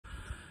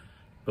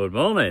Good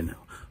morning,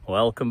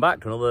 welcome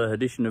back to another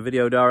edition of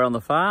Video Diary on the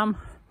Farm.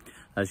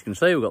 As you can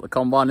see, we've got the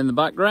combine in the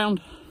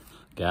background,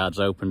 guards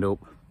opened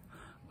up,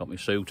 got my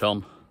suit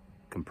on,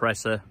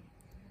 compressor.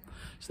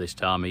 It's this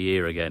time of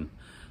year again,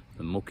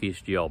 the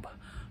muckiest job,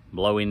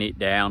 blowing it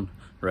down,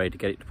 ready to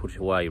get it to put it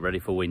away, ready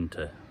for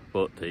winter.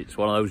 But it's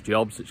one of those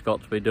jobs that's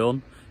got to be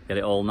done, get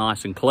it all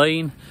nice and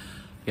clean,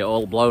 get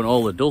all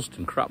the dust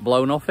and crap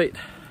blown off it,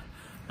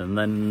 and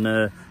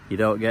then you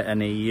don't get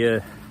any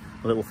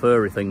little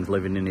furry things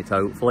living in it,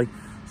 hopefully.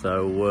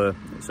 So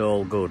it's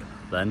all good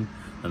then.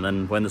 And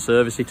then when they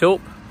service it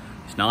up,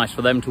 it's nice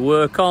for them to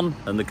work on,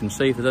 and they can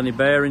see if there's any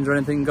bearings or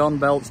anything gone,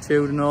 belts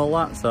chewed and all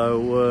that.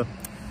 So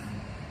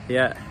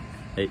yeah,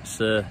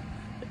 it's a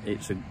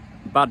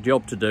bad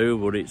job to do,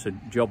 but it's a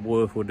job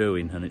worth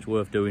doing, and it's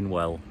worth doing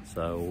well.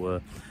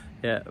 So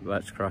yeah,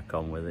 let's crack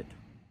on with it.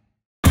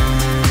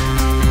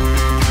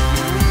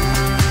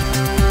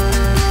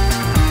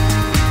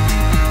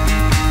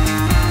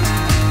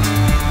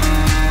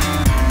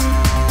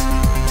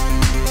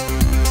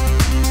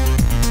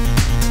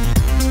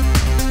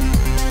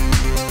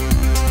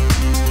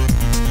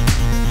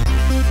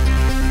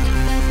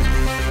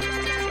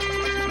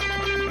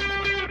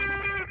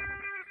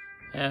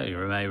 Yeah, you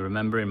may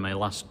remember in my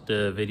last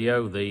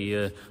video,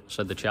 I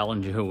said the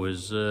Challenger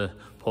was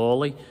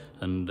poorly,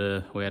 and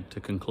we had to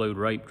conclude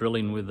rape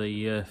drilling with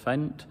the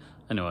Fendt.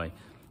 Anyway,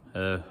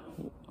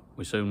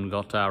 we soon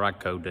got our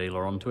Agco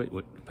dealer onto it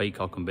with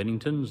Peacock and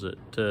Binningtons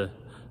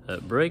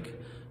at Brig,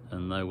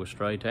 and they were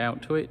straight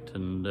out to it,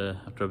 and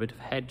after a bit of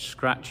head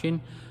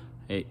scratching,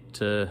 it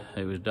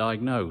was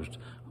diagnosed.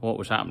 What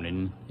was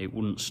happening, it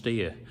wouldn't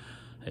steer,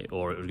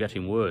 or it was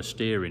getting worse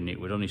steering. It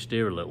would only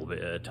steer a little bit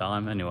at a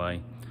time.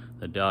 Anyway,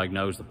 they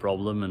diagnosed the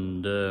problem,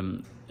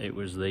 and it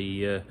was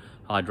the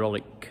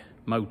hydraulic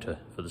motor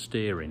for the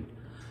steering.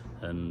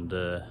 And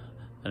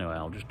anyway,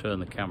 I'll just turn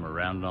the camera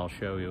around and I'll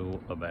show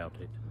you about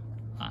it.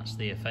 That's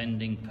the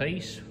offending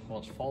piece,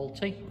 what's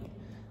faulty.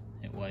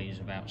 It weighs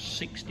about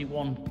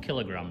 61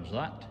 kilograms,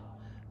 that,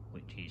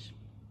 which is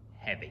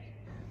heavy.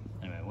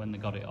 Anyway, when they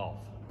got it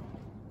off,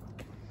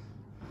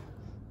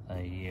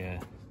 they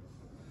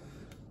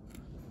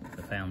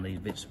found these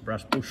bits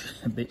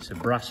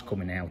of brass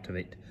coming out of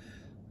it.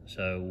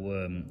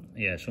 So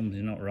yeah,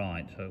 something's not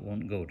right, so it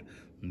wasn't good.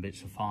 And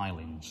bits of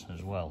filings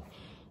as well.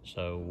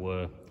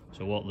 So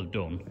so what they've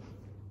done,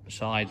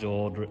 besides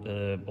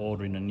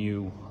ordering a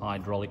new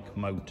hydraulic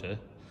motor,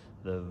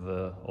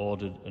 they've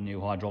ordered a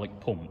new hydraulic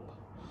pump,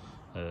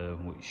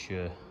 which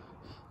they're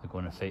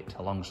going to fit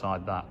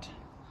alongside that.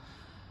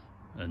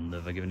 And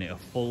they've given it a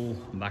full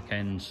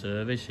back-end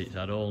service. It's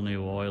had all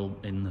new oil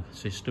in the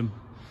system,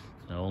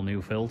 and all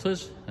new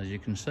filters, as you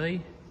can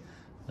see,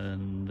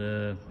 and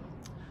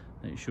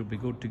it should be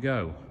good to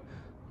go.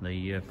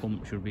 The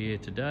pump should be here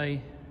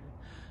today,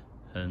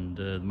 and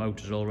the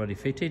motor's already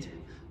fitted,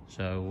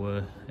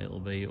 so it'll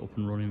be up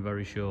and running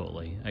very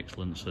shortly.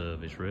 Excellent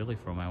service really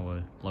from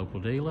our local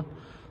dealer.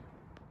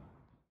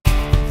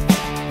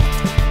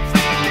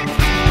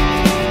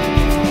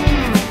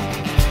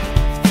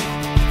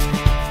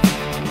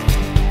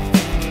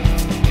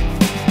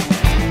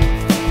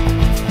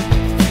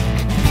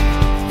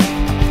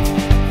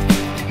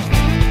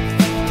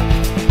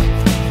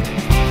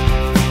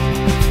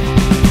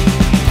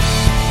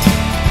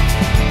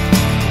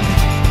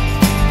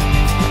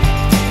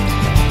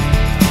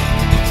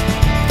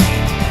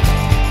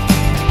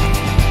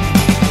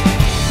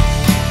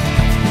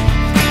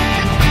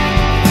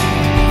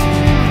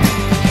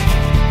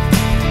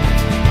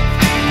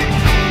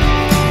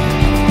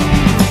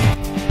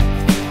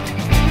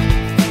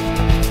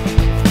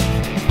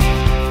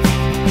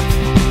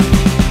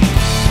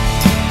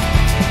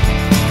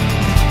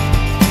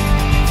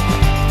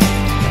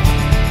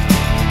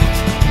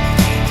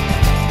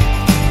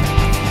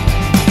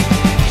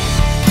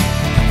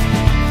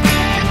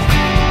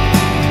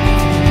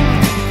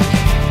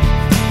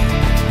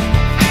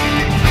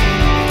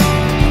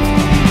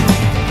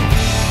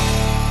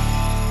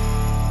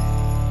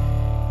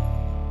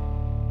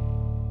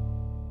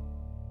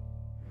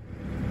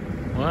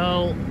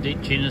 Well,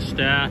 ditching has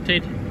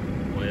started.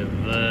 We've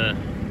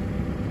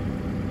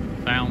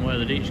found where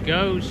the ditch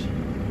goes.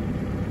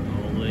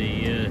 All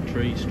the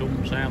tree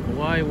stumps out the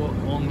way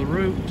along the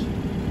route,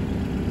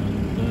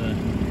 and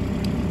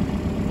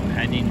we're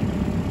heading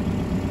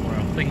where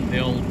I think the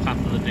old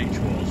path of the ditch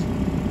was.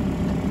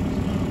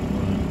 So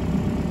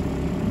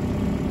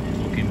it's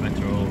looking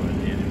better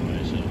already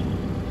anyway, so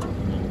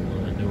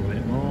we'll do a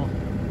bit more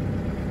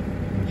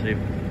and see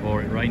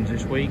before it rains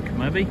this week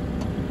maybe,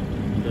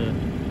 and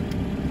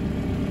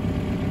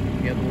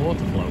get the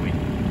water flowing.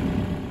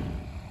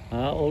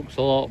 That looks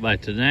a lot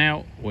better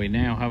now. We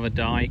now have a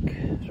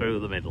dike through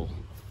the middle,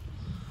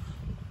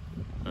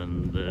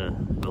 and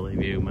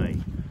believe you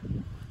me,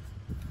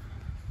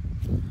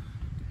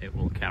 it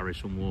will carry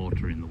some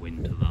water in the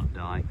winter, that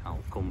dike.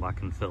 I'll come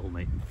back and film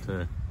it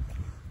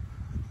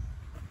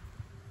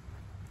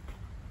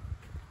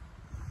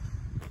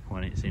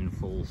when it's in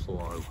full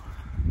flow.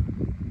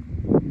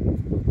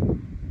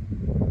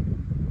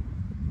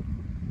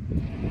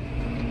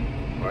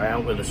 We're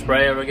out with the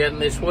sprayer again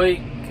this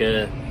week,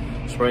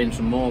 spraying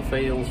some more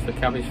fields for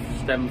cabbage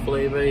stem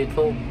flea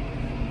beetle.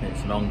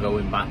 It's an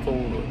ongoing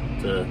battle,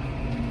 but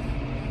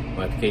we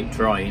have to keep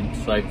trying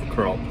to save the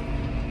crop.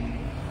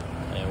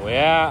 There we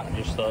are.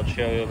 Just thought I'd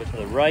show you over to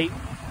the right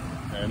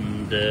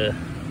and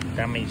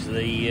damage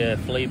the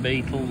flea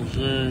beetles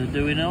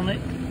doing on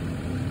it.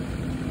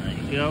 There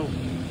you go.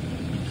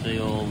 You can see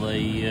all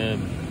the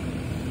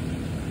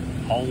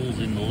holes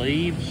in the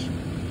leaves.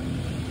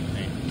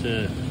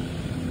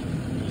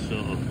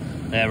 Sort of,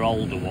 they're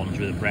older ones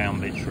with the brown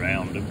bits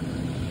round them,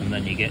 and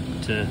then you get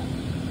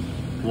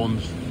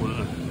ones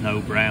with no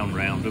brown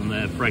round them.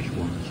 They're fresh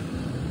ones,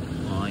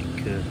 like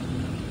well,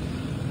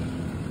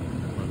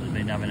 they've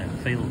been having a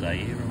field day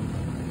here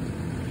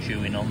and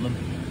chewing on them.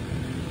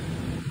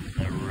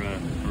 They're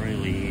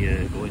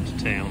really going to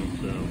town,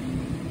 so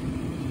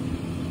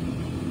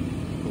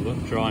we've got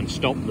to try and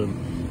stop them.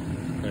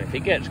 And if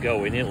it gets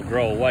going, it'll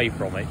grow away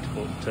from it,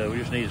 but we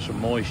just need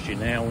some moisture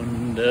now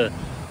and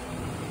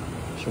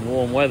some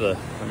warm weather,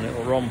 and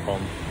it'll romp on.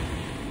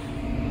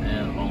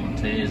 Now the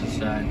volunteers are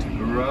starting to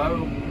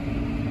grow.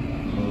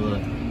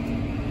 Another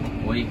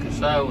week or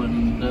so,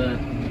 and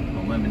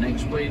well, maybe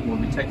next week we'll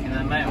be taking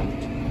them out.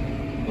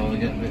 Well, they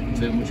get a bit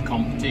too much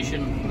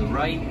competition for the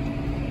rate,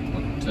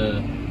 but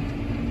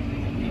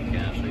you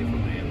can't see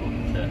from here,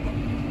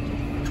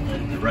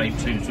 but the rate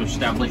seems to have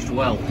established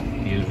well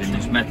using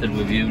this method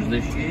we've used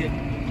this year.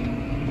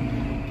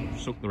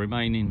 Suck the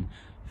remaining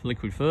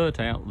liquid fert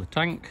out of the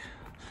tank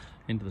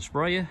into the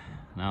sprayer.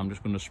 Now I'm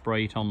just going to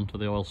spray it onto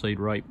the oilseed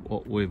rape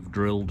what we've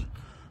drilled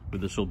with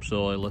the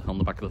subsoil on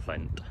the back of the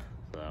fence.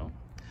 So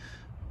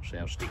see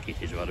how sticky it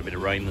is. We've had a bit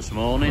of rain this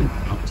morning,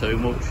 not too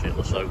much,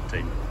 it'll soak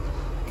in.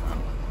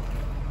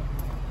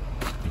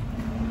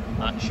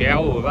 That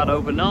shower we've had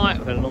overnight,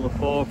 we've had another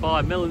 4 or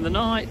 5 mil in the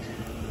night.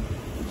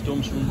 It's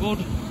done some good.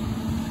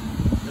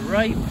 The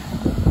rape.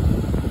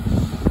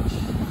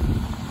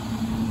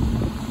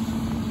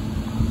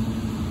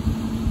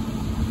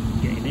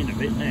 Getting in a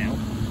bit now.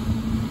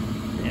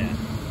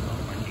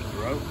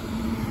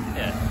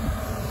 Yeah, a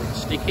bit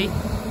sticky,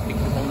 picked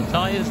up on the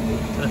tyres,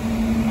 but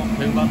not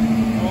too bad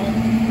at all.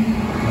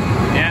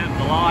 Yeah,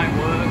 the line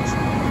works,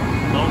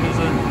 as long as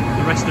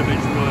the rest of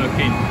it's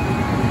working.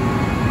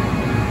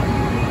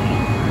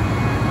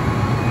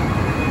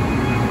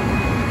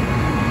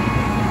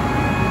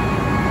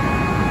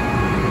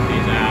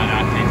 He's hard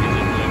at it,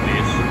 isn't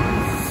Lewis?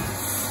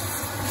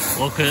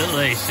 Look at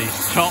this, he's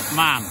top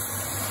man.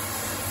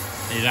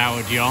 He's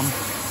our John.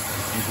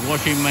 He's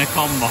washing my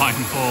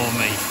combine for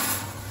me.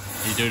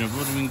 He's doing a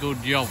blooming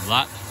good job,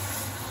 that.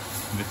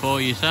 And before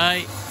you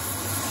say,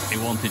 he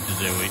wanted to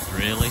do it,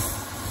 really.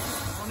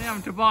 Only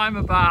having to buy him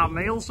a bar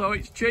meal, so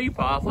it's cheap,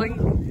 I think.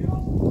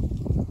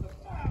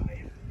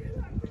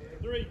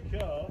 3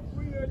 cars.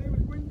 We heard he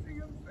was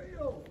wintering and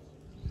fields.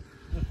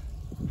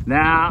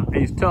 Nah,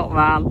 he's top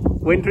man.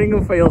 Wintering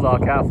and fields, I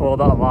can't afford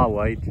that on my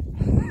wage.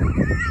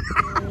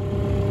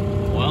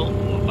 Well,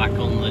 we're back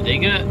on the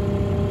digger,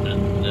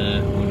 and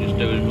we're just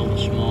doing another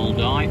small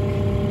dyke.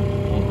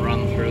 What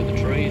ran through the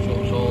trees,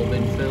 what's all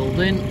been filled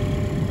in.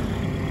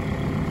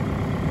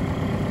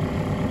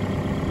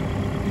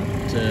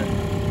 But,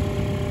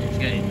 it's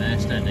getting there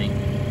steady.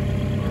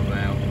 We're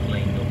about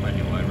cleaned up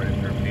anyway, ready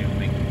for a few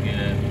big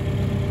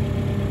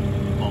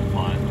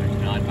bonfires. We're going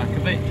to guide back a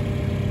bit,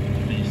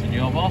 finish the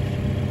job off,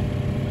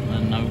 and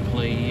then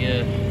hopefully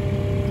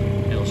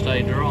it'll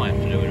stay dry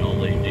after doing all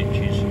these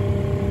ditches.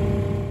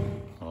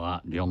 Well,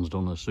 that John's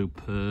done a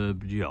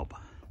superb job.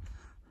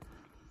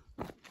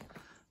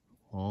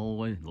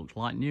 Always looks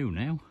like new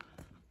now.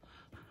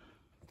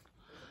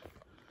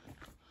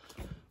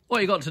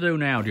 What you got to do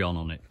now, John,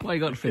 on it? What you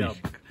got to finish?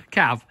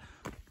 Cab.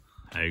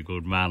 Hey,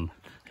 good man.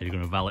 He's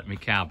going to valet me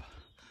cab.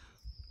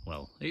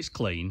 Well, it's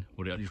clean,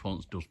 but it just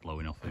wants dust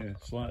blowing off it. Yeah,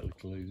 slightly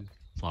cleaner.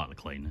 Slightly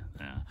cleaner,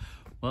 yeah.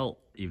 Well,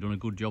 you've done a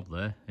good job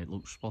there. It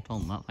looks spot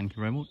on, that. Thank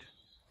you very much.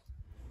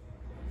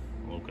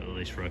 Look at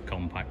this for a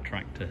compact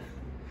tractor.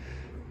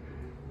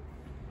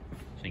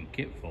 It's in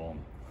kit form.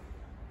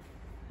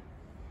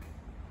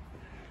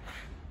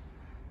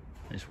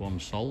 This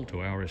one's sold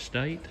to our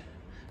estate.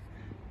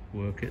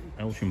 Work at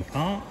Elsham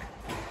Park.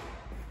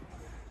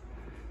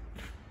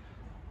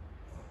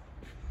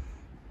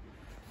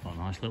 Got a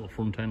nice little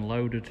front end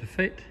loader to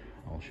fit.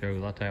 I'll show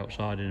you that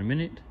outside in a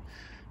minute.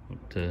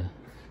 But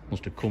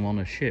must have come on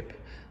a ship,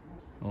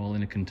 all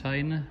in a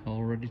container,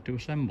 all ready to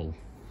assemble.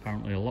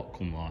 Apparently a lot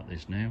come like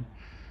this now,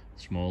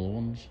 smaller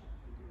ones.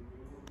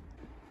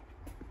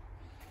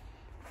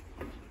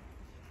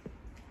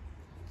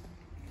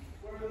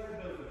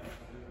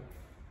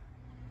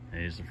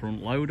 Here's the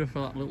front loader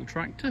for that little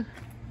tractor.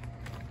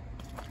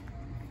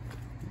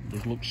 It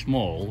does look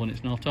small when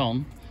it's not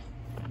on,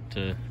 but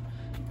the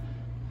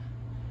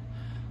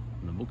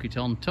bucket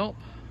on top,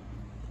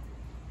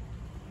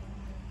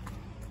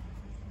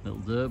 little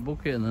dirt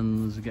bucket, and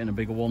then there's getting a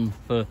bigger one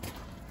for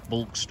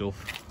bulk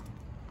stuff.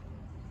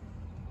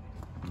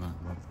 And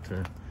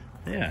that,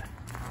 yeah,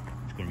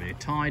 it's going to be a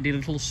tidy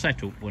little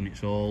setup when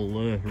it's all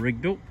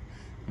rigged up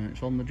and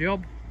it's on the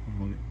job. And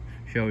we'll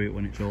show you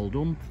when it's all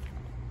done.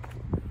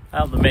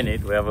 At the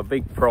minute we have a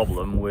big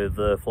problem with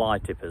fly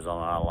tippers on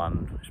our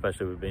land,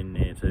 especially we've been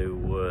near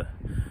to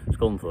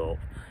Scunthorpe.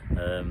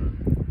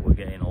 We're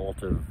getting a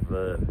lot of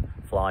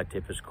fly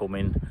tippers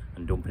coming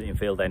and dumping in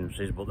field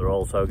entrances, but they're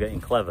also getting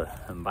clever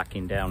and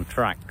backing down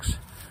tracks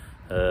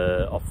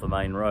off the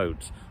main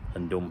roads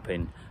and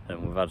dumping,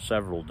 and we've had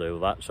several do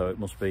that, so it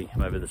must be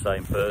maybe the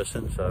same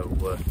person. So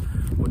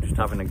we're just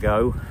having a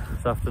go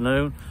this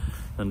afternoon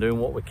and doing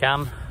what we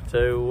can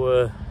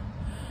to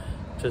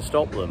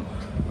stop them.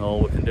 All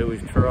we can do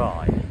is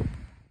try.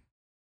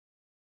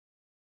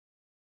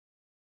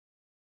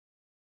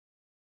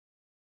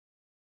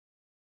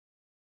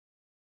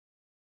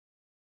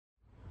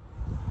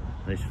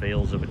 This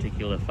field's a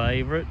particular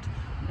favourite.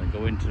 They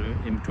go in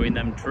between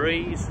them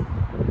trees,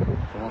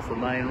 come off the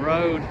main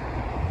road,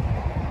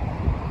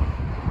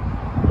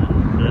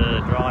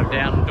 and drive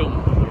down and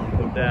dump.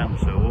 Put down.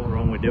 So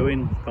what we're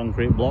doing,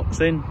 concrete blocks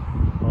in,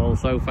 all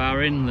so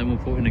far in, then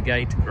we're putting a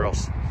gate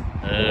across.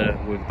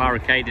 We've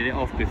barricaded it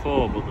off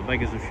before, but the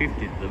beggars have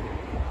shifted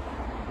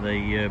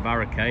the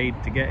barricade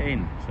to get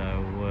in,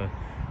 so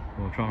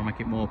we'll try and make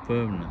it more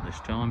permanent this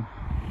time.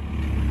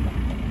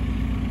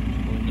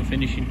 Just putting the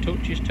finishing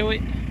touches to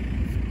it.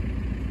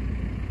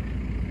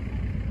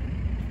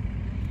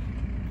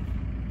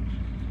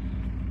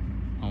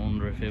 I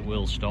wonder if it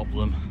will stop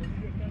them.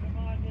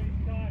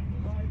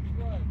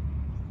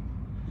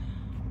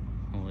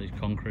 All these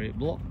concrete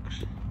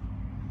blocks.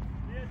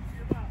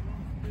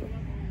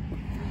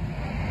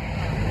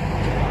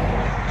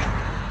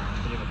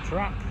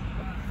 Trap.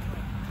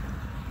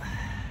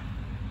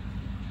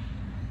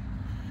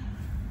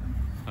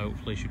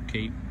 Hopefully should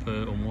keep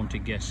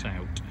unwanted guests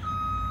out.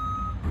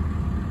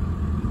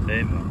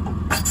 There we go.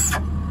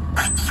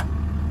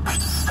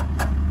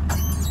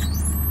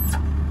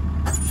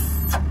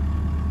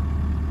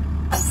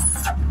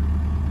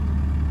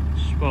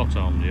 Spot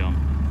on, John.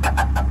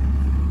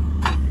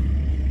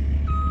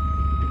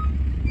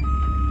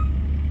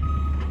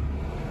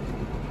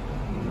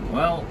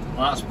 Well,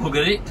 that's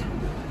buggered it.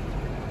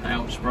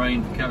 Out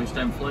spraying for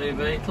Carry-Stem flea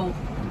beetle.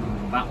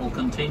 The battle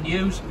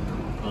continues,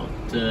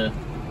 but as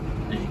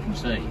you can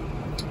see,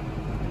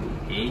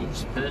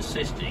 it's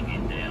persisting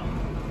in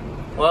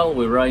down. Well,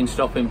 with rain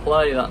stop in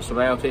play, that's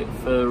about it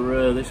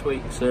for this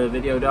week's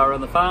video diary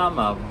on the farm.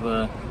 I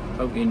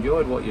hope you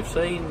enjoyed what you've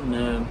seen.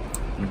 A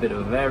bit of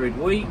a varied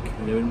week,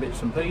 doing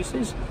bits and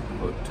pieces,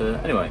 but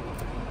anyway,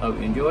 hope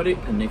you enjoyed it,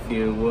 and if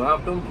you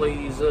have done,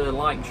 please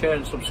like, share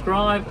and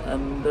subscribe,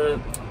 and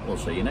we'll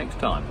see you next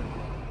time.